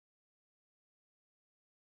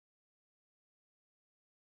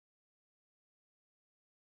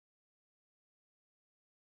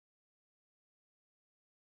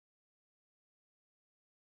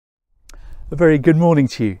A very good morning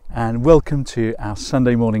to you and welcome to our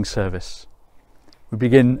Sunday morning service. We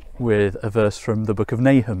begin with a verse from the book of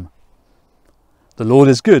Nahum. The Lord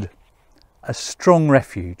is good, a strong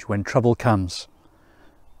refuge when trouble comes.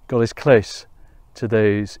 God is close to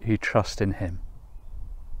those who trust in him.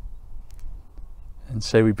 And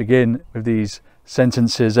so we begin with these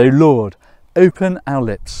sentences. O Lord, open our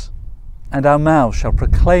lips, and our mouths shall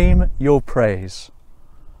proclaim your praise.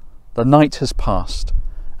 The night has passed,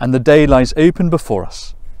 and the day lies open before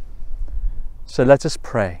us. So let us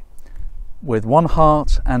pray with one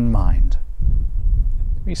heart and mind.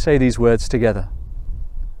 We say these words together.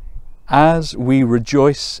 As we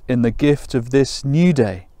rejoice in the gift of this new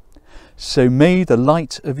day, so may the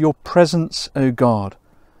light of your presence, O God,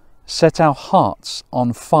 set our hearts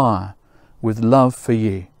on fire with love for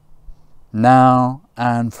you, now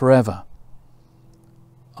and forever.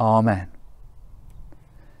 Amen.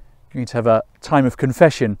 We're going to have a time of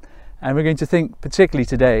confession, and we're going to think particularly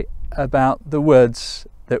today about the words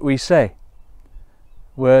that we say.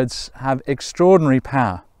 Words have extraordinary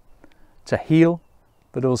power to heal,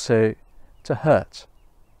 but also to hurt.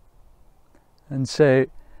 And so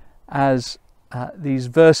as these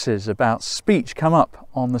verses about speech come up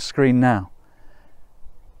on the screen now,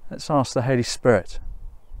 let's ask the Holy Spirit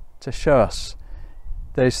to show us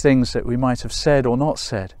those things that we might have said or not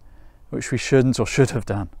said, which we shouldn't or should have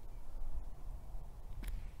done.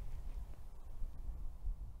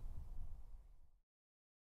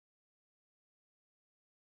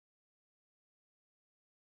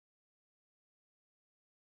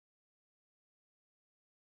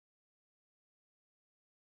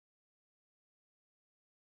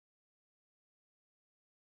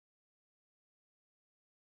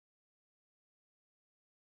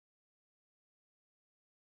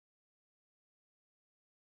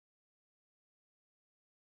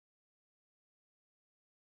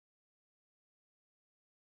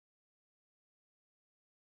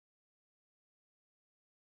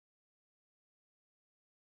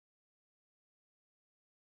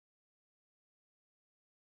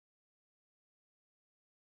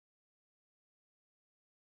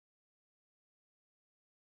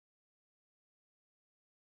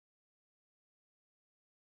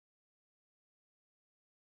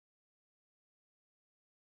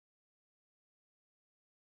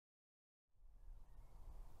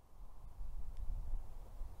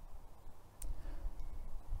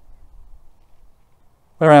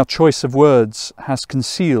 Where our choice of words has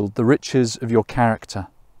concealed the riches of your character,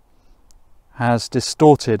 has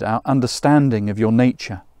distorted our understanding of your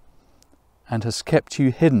nature, and has kept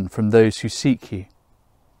you hidden from those who seek you.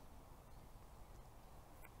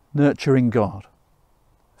 Nurturing God,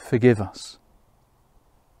 forgive us.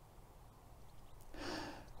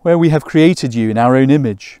 Where we have created you in our own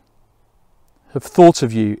image, have thought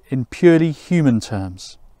of you in purely human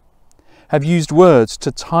terms, have used words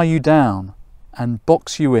to tie you down and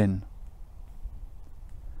box you in.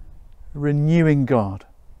 Renewing God,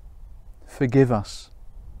 forgive us.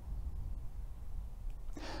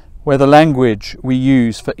 Where the language we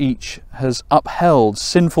use for each has upheld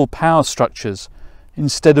sinful power structures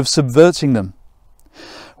instead of subverting them.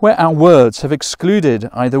 Where our words have excluded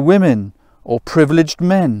either women or privileged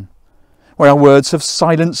men. Where our words have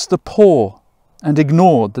silenced the poor and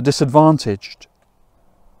ignored the disadvantaged.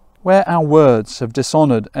 Where our words have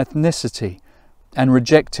dishonoured ethnicity and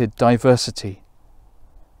rejected diversity.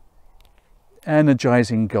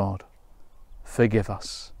 Energizing God, forgive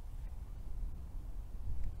us.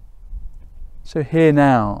 So hear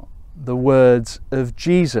now the words of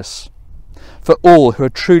Jesus for all who are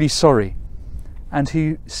truly sorry and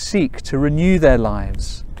who seek to renew their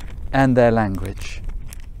lives and their language.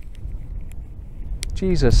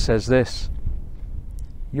 Jesus says this: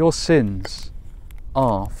 your sins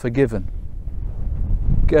are forgiven.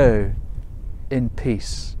 Go in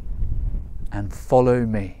peace and follow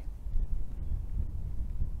me.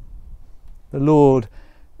 The Lord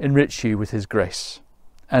enrich you with his grace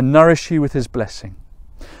and nourish you with his blessing.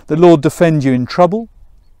 The Lord defend you in trouble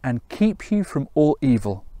and keep you from all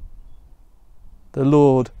evil. The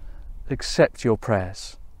Lord accept your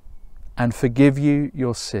prayers and forgive you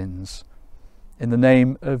your sins. In the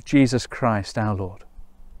name of Jesus Christ our Lord.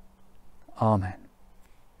 Amen.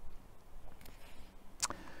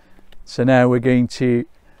 So now we're going to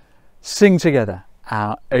sing together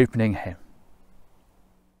our opening hymn.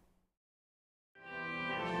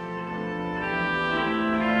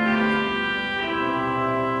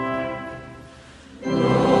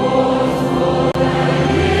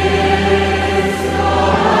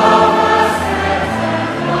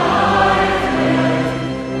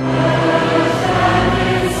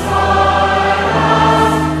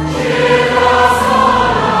 Shiva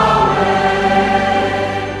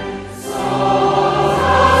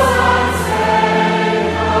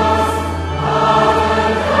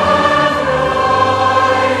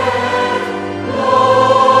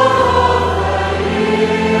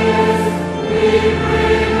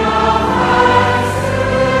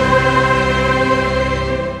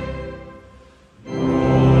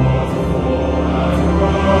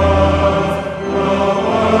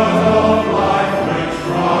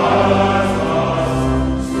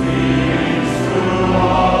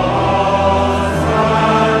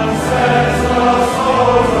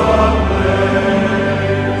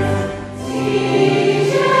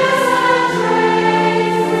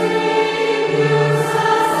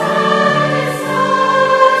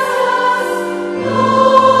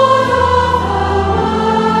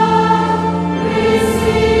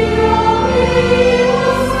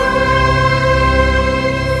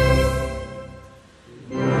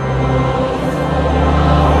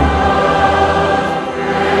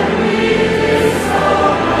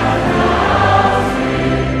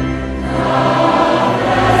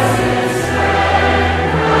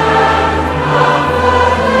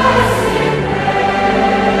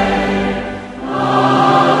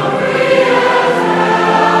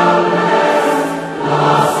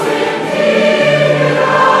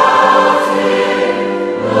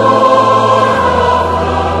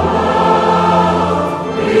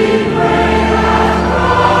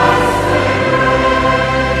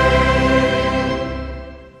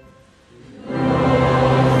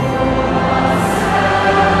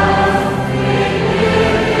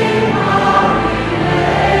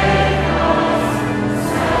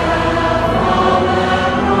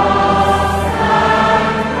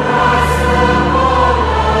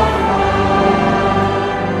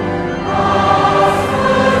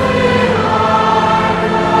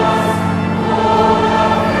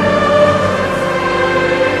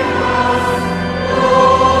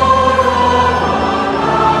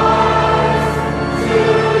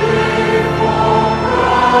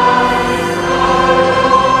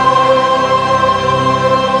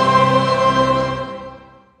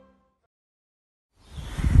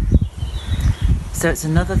So it's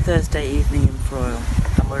another Thursday evening in Froyle,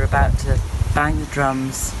 and we're about to bang the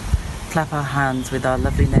drums, clap our hands with our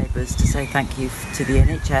lovely neighbours to say thank you to the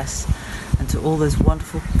NHS and to all those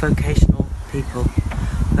wonderful vocational people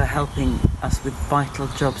who are helping us with vital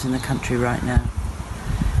jobs in the country right now.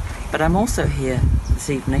 But I'm also here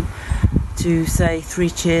this evening to say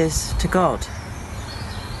 3 cheers to God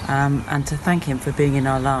and to thank him for being in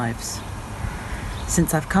our lives.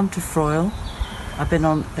 Since I've come to Froyle, I've been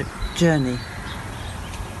on a journey.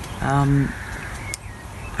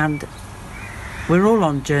 And we're all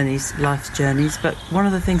on journeys, life's journeys, but one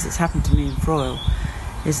of the things that's happened to me in Froyle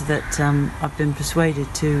is that I've been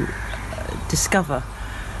persuaded to discover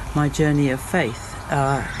my journey of faith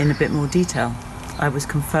in a bit more detail. I was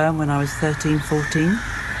confirmed when I was 13, 14.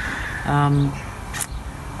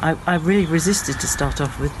 I really resisted to start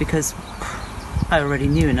off with because I already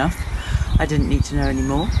knew enough. I didn't need to know any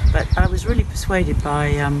more, but I was really persuaded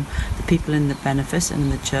by the people in the benefice and in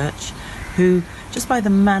the church who, just by the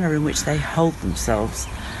manner in which they hold themselves,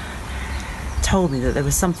 told me that there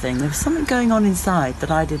was something going on inside that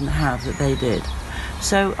I didn't have that they did.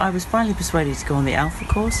 So I was finally persuaded to go on the Alpha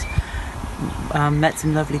course, met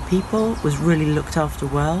some lovely people, was really looked after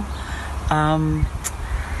well,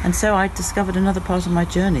 and so I discovered another part of my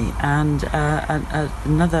journey and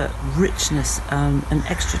another richness, an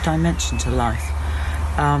extra dimension to life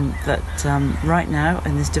that right now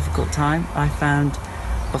in this difficult time I found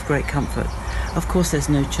of great comfort. Of course there's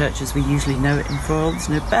no church as we usually know it in Froyle. There's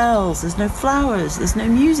no bells, there's no flowers, there's no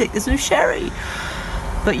music, there's no sherry.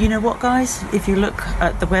 But you know what, guys? If you look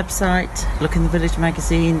at the website, look in the Village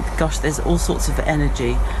magazine, gosh, there's all sorts of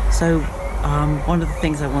energy. So one of the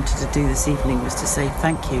things I wanted to do this evening was to say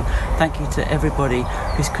thank you. Thank you to everybody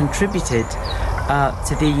who's contributed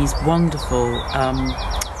to these wonderful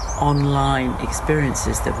online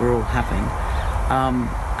experiences that we're all having.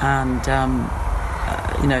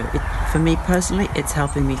 You know, for me personally, it's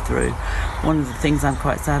helping me through. One of the things I'm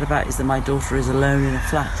quite sad about is that my daughter is alone in a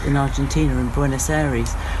flat in Argentina, in Buenos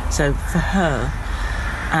Aires. So for her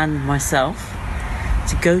and myself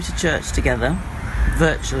to go to church together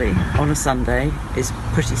virtually on a Sunday is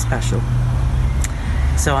pretty special.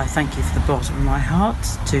 So I thank you from the bottom of my heart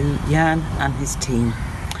to Jan and his team.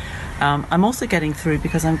 I'm also getting through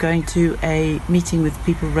because I'm going to a meeting with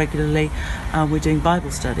people regularly. We're doing Bible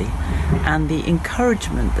study, and the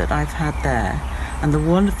encouragement that I've had there and the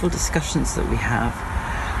wonderful discussions that we have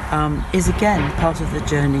is again part of the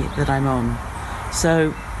journey that I'm on.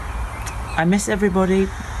 So I miss everybody,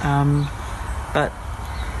 but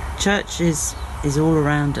church is all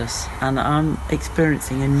around us, and I'm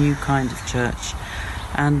experiencing a new kind of church,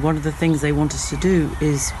 and one of the things they want us to do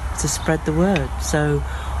is to spread the word. So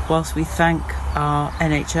whilst we thank our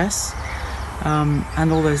NHS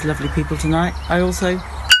and all those lovely people tonight. I also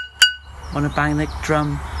want to bang the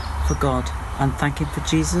drum for God and thank him for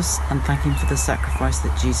Jesus and thank him for the sacrifice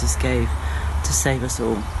that Jesus gave to save us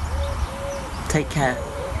all. Take care.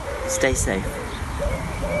 Stay safe.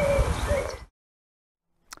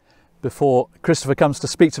 Before Christopher comes to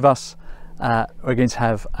speak to us, we're going to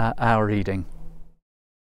have our reading.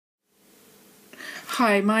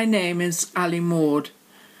 Hi, my name is Ali Maud,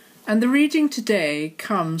 and the reading today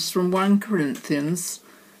comes from 1 Corinthians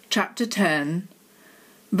chapter 10,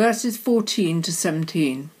 verses 14 to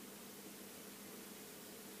 17.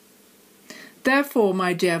 Therefore,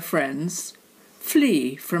 my dear friends,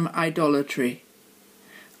 flee from idolatry.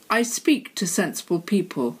 I speak to sensible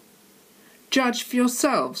people. Judge for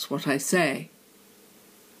yourselves what I say.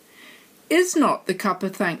 Is not the cup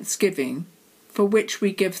of thanksgiving, for which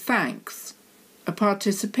we give thanks, a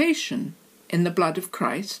participation in the blood of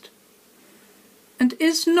Christ? And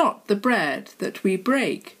is not the bread that we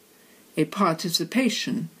break a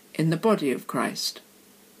participation in the body of Christ?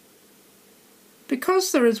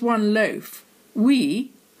 Because there is one loaf,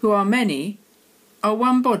 we, who are many, are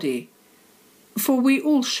one body, for we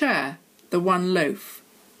all share the one loaf.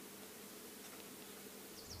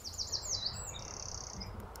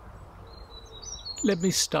 Let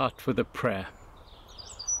me start with a prayer.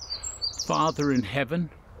 Father in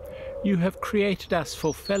heaven, you have created us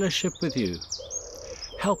for fellowship with you.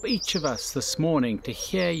 Help each of us this morning to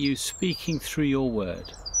hear you speaking through your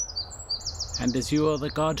word. And as you are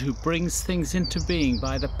the God who brings things into being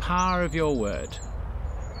by the power of your word,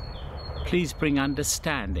 please bring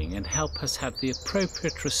understanding and help us have the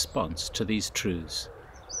appropriate response to these truths.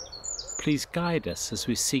 Please guide us as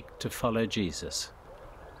we seek to follow Jesus.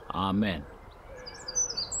 Amen.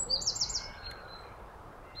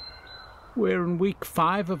 We're in week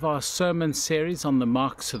 5 of our sermon series on the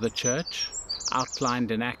marks of the church, outlined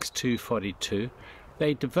in Acts 2:42.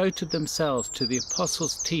 They devoted themselves to the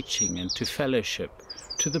apostles' teaching and to fellowship,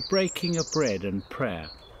 to the breaking of bread and prayer.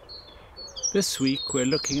 This week we're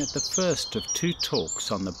looking at the first of 2 talks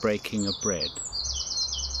on the breaking of bread.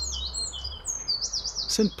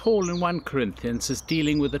 St. Paul in 1 Corinthians is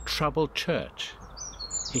dealing with a troubled church.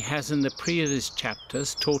 He has in the previous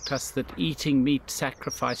chapters taught us that eating meat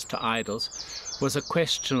sacrificed to idols was a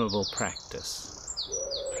questionable practice.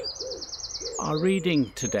 Our reading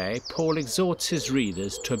today, Paul exhorts his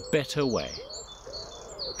readers to a better way.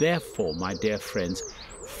 Therefore, my dear friends,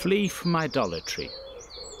 flee from idolatry.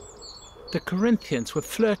 The Corinthians were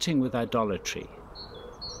flirting with idolatry.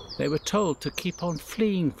 They were told to keep on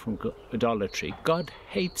fleeing from idolatry. God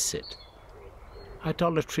hates it.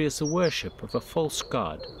 Idolatry is the worship of a false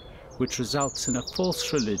god, which results in a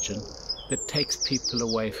false religion that takes people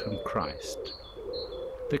away from Christ.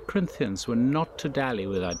 The Corinthians were not to dally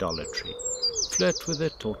with idolatry, flirt with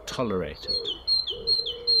it or tolerate it.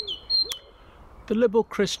 The liberal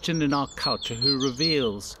Christian in our culture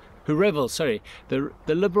the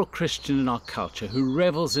liberal Christian in our culture who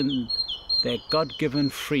revels in their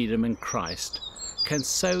God-given freedom in Christ can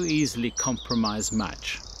so easily compromise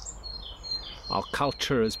much. Our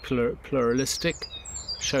culture is pluralistic,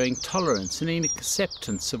 showing tolerance and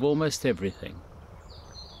acceptance of almost everything.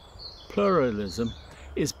 Pluralism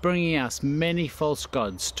is bringing us many false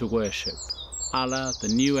gods to worship. Allah, the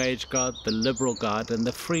New Age God, the liberal God, and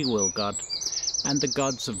the free will God, and the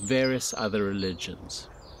gods of various other religions.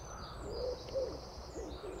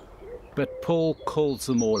 But Paul calls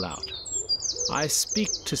them all out. I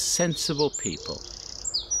speak to sensible people.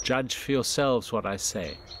 Judge for yourselves what I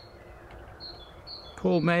say.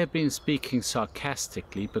 Paul may have been speaking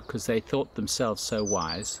sarcastically because they thought themselves so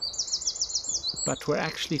wise, but were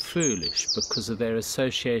actually foolish because of their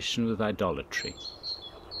association with idolatry.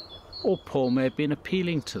 Or Paul may have been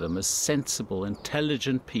appealing to them as sensible,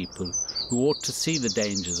 intelligent people who ought to see the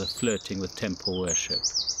dangers of flirting with temple worship.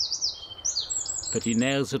 But he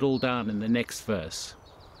nails it all down in the next verse.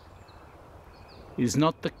 Is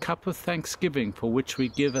not the cup of thanksgiving for which we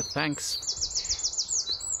give thanks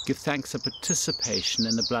a participation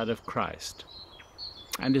in the blood of Christ?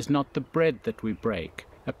 And is not the bread that we break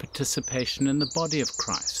a participation in the body of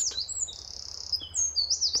Christ?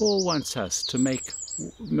 Paul wants to make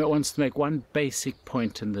one basic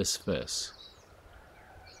point in this verse.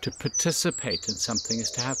 To participate in something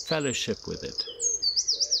is to have fellowship with it.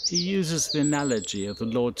 He uses the analogy of the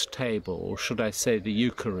Lord's table, or should I say the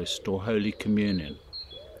Eucharist or Holy Communion.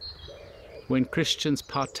 When Christians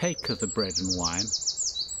partake of the bread and wine,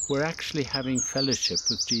 we're actually having fellowship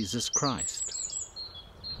with Jesus Christ.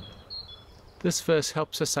 This verse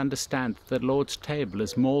helps us understand that the Lord's table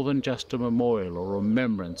is more than just a memorial or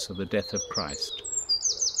remembrance of the death of Christ.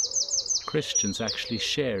 Christians actually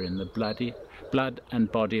share in the blood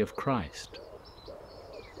and body of Christ.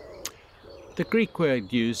 The Greek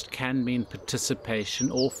word used can mean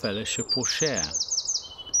participation or fellowship or share.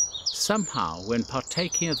 Somehow, when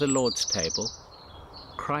partaking of the Lord's table,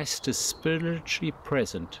 Christ is spiritually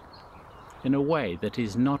present in a way that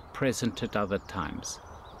is not present at other times.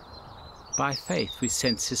 By faith, we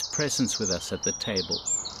sense His presence with us at the table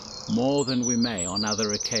more than we may on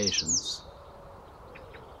other occasions.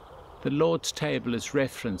 The Lord's table is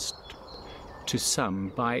referenced to some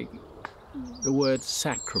by the word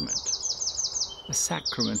sacrament. A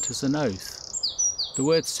sacrament is an oath. The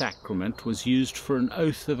word sacrament was used for an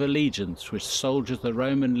oath of allegiance which soldiers of the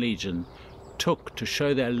Roman legion took to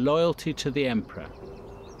show their loyalty to the emperor.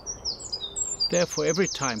 Therefore, every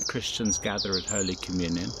time Christians gather at Holy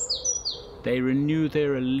Communion, they renew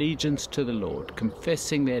their allegiance to the Lord,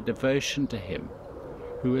 confessing their devotion to Him,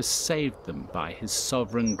 who has saved them by His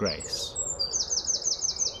sovereign grace.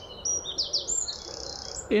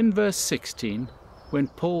 In verse 16, when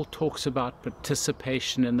Paul talks about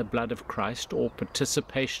participation in the blood of Christ or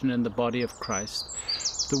participation in the body of Christ,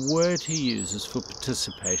 the word he uses for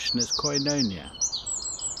participation is koinonia.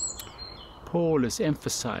 Paul is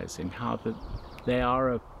emphasizing how they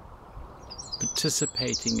are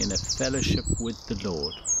participating in a fellowship with the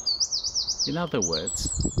Lord. In other words,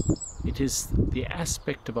 it is the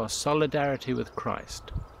aspect of our solidarity with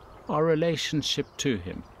Christ, our relationship to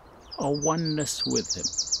Him, our oneness with Him.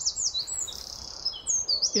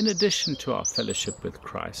 In addition to our fellowship with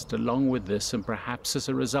Christ, along with this, and perhaps as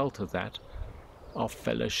a result of that, our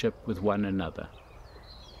fellowship with one another.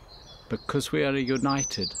 Because we are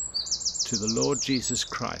united to the Lord Jesus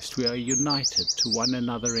Christ, we are united to one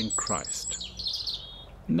another in Christ.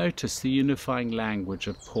 Notice the unifying language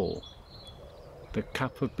of Paul. The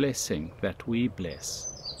cup of blessing that we bless,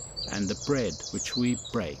 and the bread which we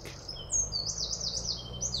break.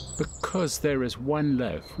 Because there is one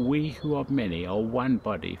loaf, we who are many are one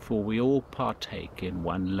body, for we all partake in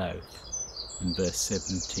one loaf. In verse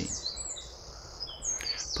 17.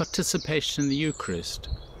 Participation in the Eucharist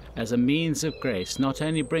as a means of grace not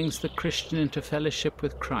only brings the Christian into fellowship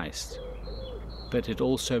with Christ, but it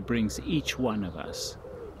also brings each one of us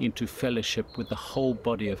into fellowship with the whole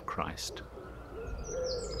body of Christ.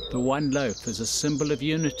 The one loaf is a symbol of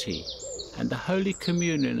unity, and the Holy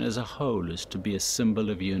Communion as a whole is to be a symbol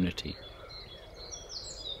of unity.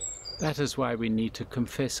 That is why we need to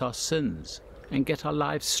confess our sins and get our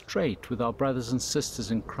lives straight with our brothers and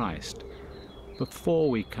sisters in Christ before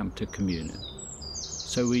we come to communion,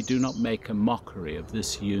 so we do not make a mockery of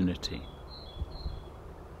this unity.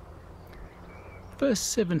 Verse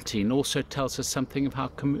 17 also tells us something of how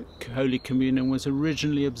Holy Communion was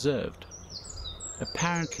originally observed.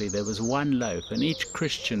 Apparently there was one loaf, and each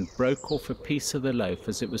Christian broke off a piece of the loaf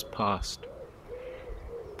as it was passed.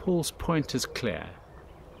 Paul's point is clear.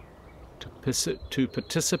 To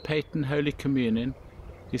participate in Holy Communion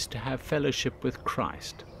is to have fellowship with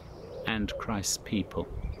Christ and Christ's people.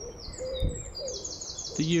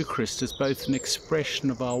 The Eucharist is both an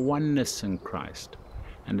expression of our oneness in Christ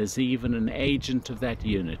and is even an agent of that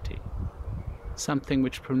unity, something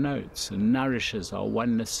which promotes and nourishes our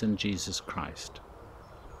oneness in Jesus Christ.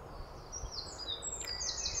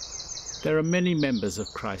 There are many members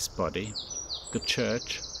of Christ's body, the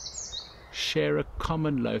Church, share a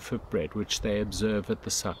common loaf of bread which they observe at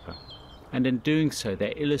the supper, and in doing so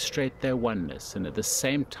they illustrate their oneness, and at the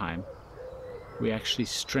same time we actually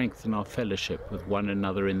strengthen our fellowship with one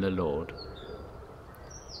another in the Lord.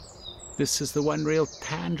 This is the one real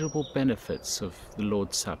tangible benefits of the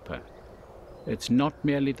Lord's Supper. It's not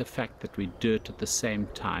merely the fact that we do it at the same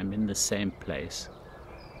time in the same place,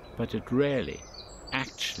 but it really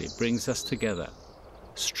actually brings us together,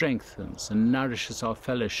 strengthens and nourishes our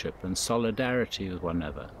fellowship and solidarity with one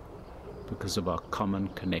another because of our common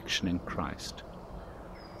connection in Christ.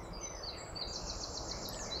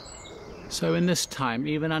 So in this time,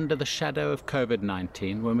 even under the shadow of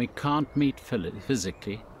COVID-19, when we can't meet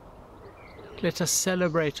physically, let us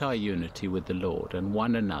celebrate our unity with the Lord and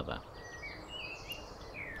one another.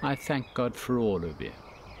 I thank God for all of you.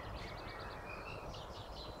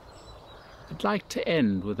 I'd like to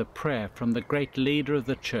end with a prayer from the great leader of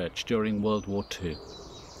the Church during World War II,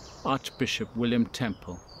 Archbishop William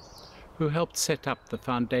Temple, who helped set up the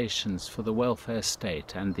foundations for the welfare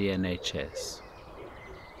state and the NHS.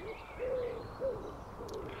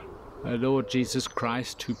 O Lord Jesus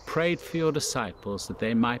Christ, who prayed for your disciples that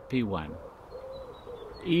they might be one,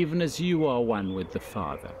 even as you are one with the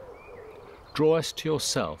Father, draw us to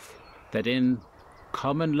yourself, that in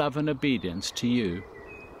common love and obedience to you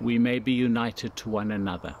we may be united to one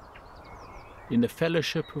another, in the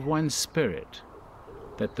fellowship of one Spirit,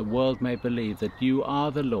 that the world may believe that you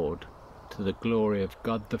are the Lord, to the glory of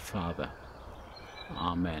God the Father.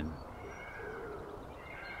 Amen.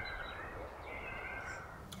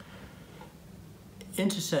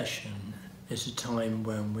 Intercession is a time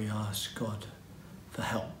when we ask God for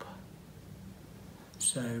help.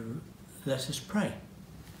 So let us pray.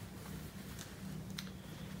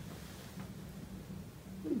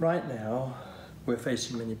 Right now, we're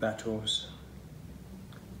facing many battles.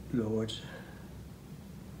 Lord,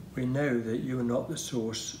 we know that you are not the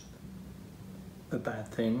source of bad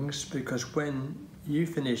things, because when you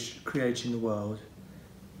finished creating the world,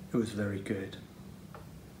 it was very good.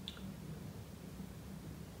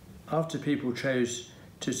 After people chose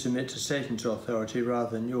to submit to Satan's authority rather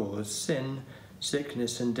than yours, sin,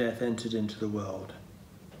 sickness and death entered into the world.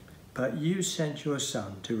 But you sent your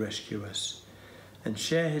Son to rescue us and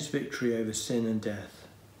share his victory over sin and death.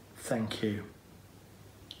 Thank you.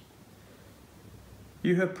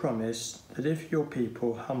 You have promised that if your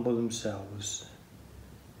people humble themselves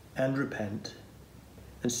and repent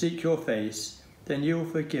and seek your face, then you will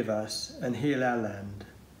forgive us and heal our land.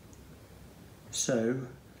 So,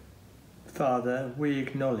 Father, we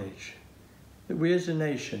acknowledge that we as a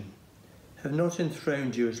nation have not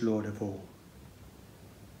enthroned you as Lord of all.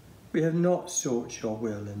 We have not sought your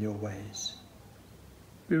will and your ways.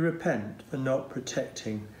 We repent for not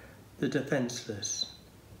protecting the defenceless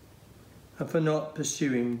and for not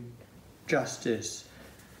pursuing justice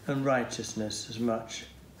and righteousness as much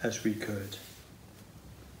as we could.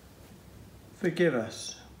 Forgive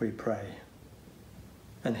us, we pray,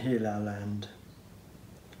 and heal our land.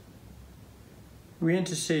 We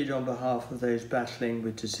intercede on behalf of those battling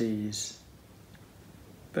with disease,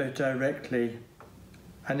 both directly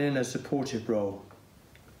and in a supportive role.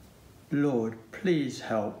 Lord, please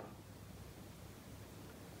help.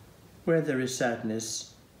 Where there is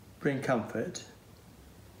sadness, bring comfort,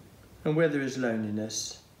 and where there is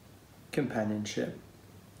loneliness, companionship.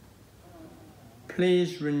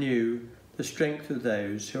 Please renew the strength of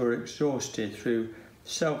those who are exhausted through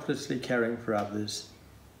selflessly caring for others,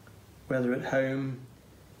 whether at home,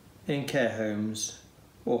 in care homes,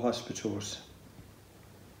 or hospitals.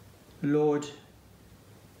 Lord,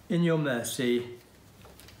 in your mercy,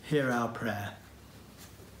 hear our prayer.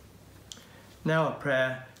 Now a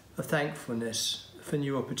prayer of thankfulness for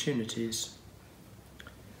new opportunities.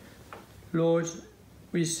 Lord,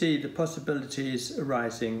 we see the possibilities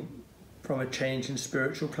arising from a change in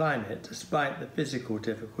spiritual climate despite the physical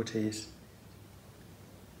difficulties.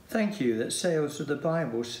 Thank you that sales of the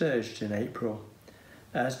Bible surged in April,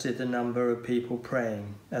 as did the number of people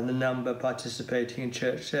praying and the number participating in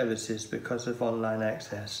church services because of online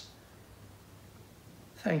access.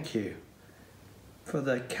 Thank you for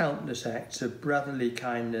the countless acts of brotherly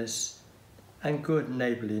kindness and good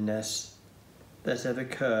neighbourliness that have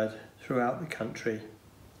occurred throughout the country,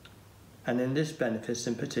 and in this benefice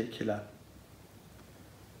in particular.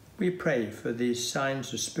 We pray for these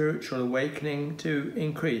signs of spiritual awakening to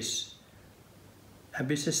increase and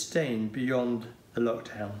be sustained beyond the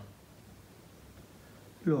lockdown.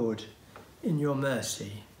 Lord, in your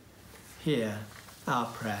mercy, hear our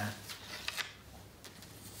prayer.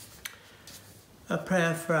 A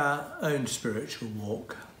prayer for our own spiritual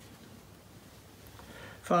walk.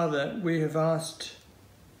 Father, we have asked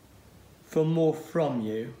for more from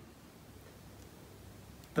you,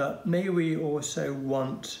 but may we also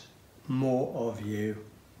want more of you.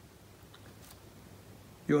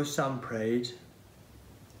 Your Son prayed,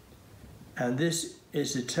 and this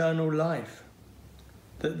is eternal life,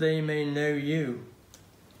 that they may know you,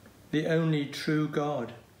 the only true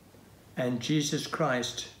God, and Jesus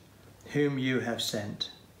Christ, whom you have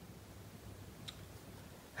sent.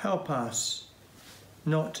 Help us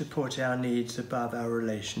not to put our needs above our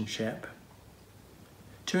relationship,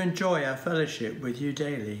 to enjoy our fellowship with you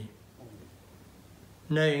daily,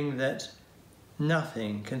 knowing that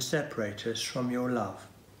nothing can separate us from your love.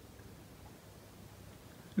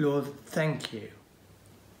 Lord, thank you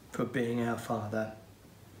for being our Father.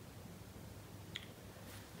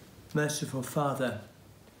 Merciful Father,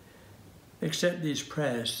 accept these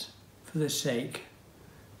prayers for the sake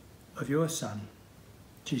of your Son,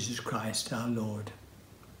 Jesus Christ our Lord.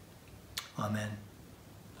 Amen.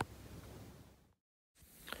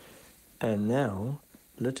 And now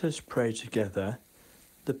let us pray together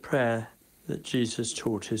the prayer that Jesus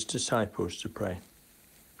taught his disciples to pray.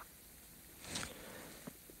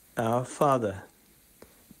 Our Father,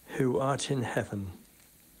 who art in heaven,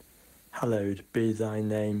 hallowed be thy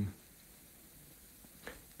name.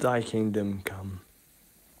 Thy kingdom come,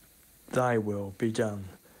 thy will be done,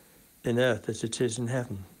 in earth as it is in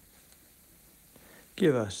heaven.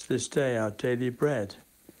 Give us this day our daily bread,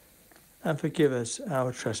 and forgive us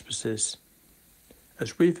our trespasses,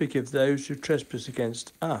 as we forgive those who trespass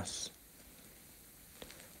against us.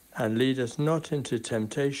 And lead us not into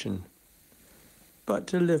temptation, but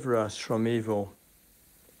deliver us from evil.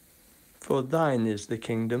 For thine is the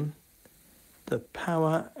kingdom, the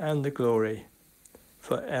power and the glory,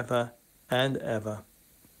 for ever and ever.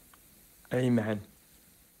 Amen.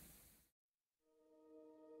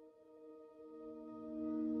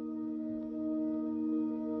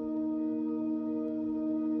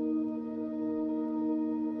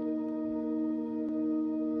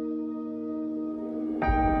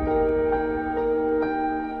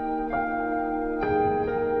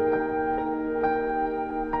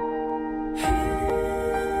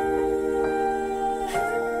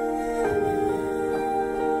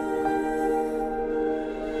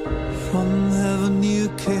 From heaven you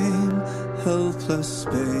came, helpless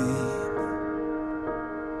babe,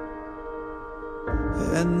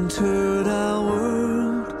 entered our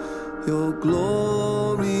world, your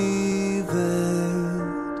glory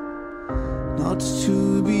veiled, not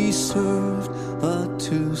to be served, but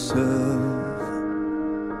to serve,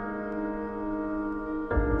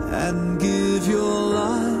 and give your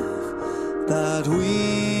life that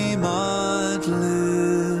we might live.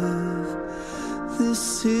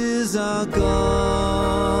 This is our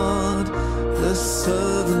God, the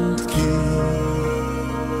servant King.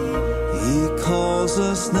 He calls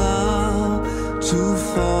us now to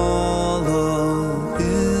follow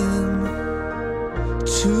Him,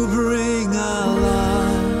 to bring our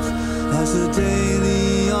lives as a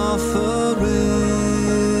daily offering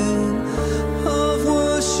of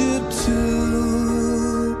worship to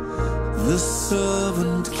the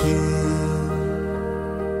servant King.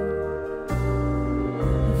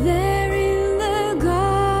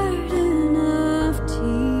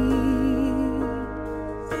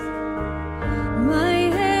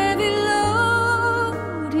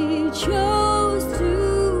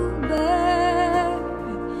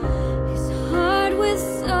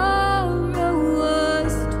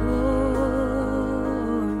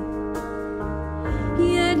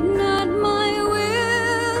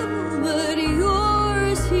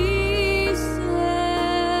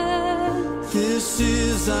 This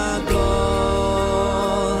is our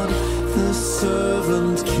God, the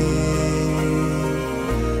servant King.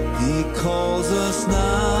 He calls us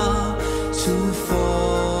now to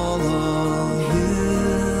follow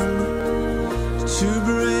Him, to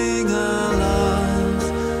bring our lives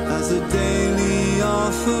as a daily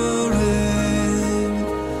offering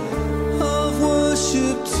of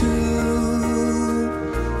worship to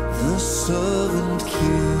the servant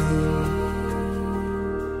King.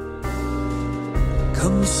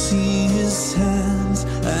 Come see His hands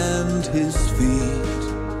and His feet,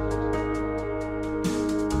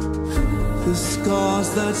 the scars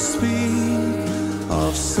that speak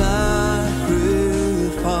of sacrifice,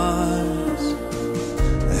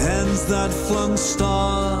 hands that flung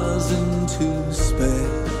stars into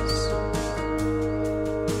space,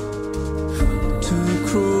 to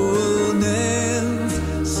cruel nails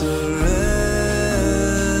surrender.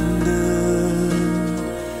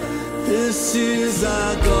 This is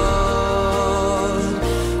our God,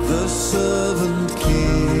 the servant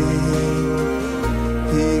King.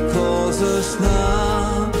 He calls us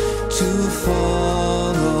now to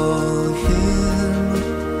follow Him,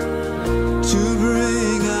 to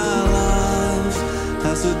bring our lives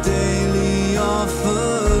as a daily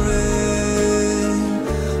offering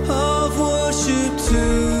of worship to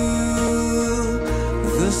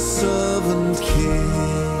the servant King.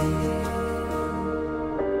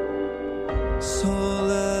 So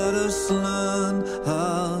let us learn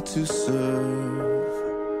how to serve,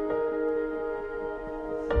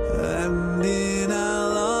 and in our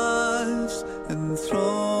lives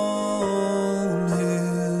enthrone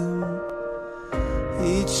Him,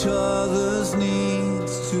 each other's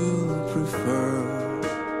needs to prefer.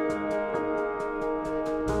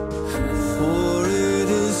 For it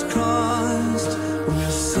is Christ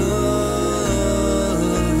we're serving.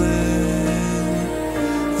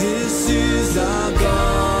 This is our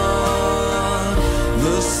God,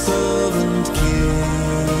 the servant King.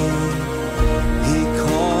 He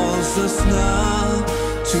calls us now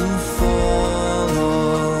to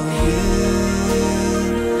follow Him,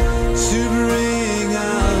 to bring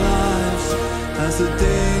our lives as a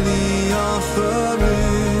daily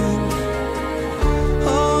offering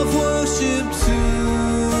of worship to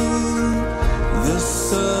the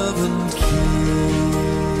servant King.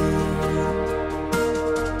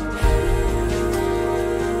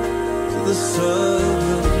 The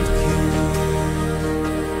servant King.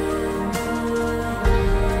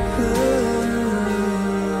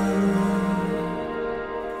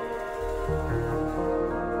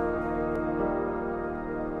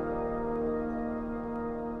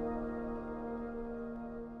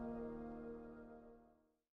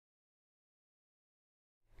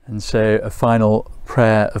 And so a final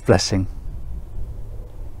prayer of blessing.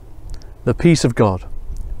 The peace of God,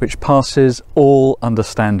 which passes all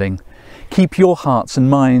understanding, keep your hearts and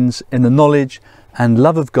minds in the knowledge and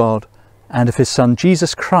love of God and of his Son,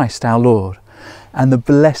 Jesus Christ our Lord, and the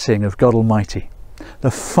blessing of God Almighty,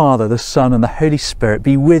 the Father, the Son and the Holy Spirit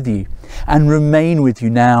be with you and remain with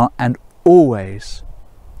you now and always.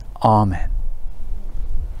 Amen.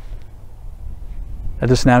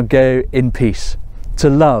 Let us now go in peace to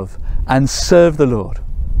love and serve the Lord.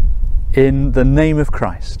 In the name of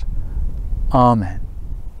Christ. Amen.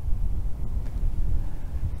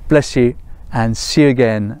 Bless you and see you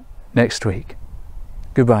again next week.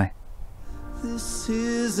 Goodbye. This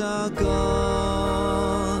is our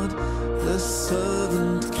God, the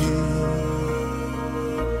servant King.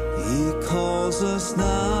 He calls us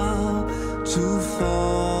now to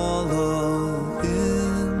follow.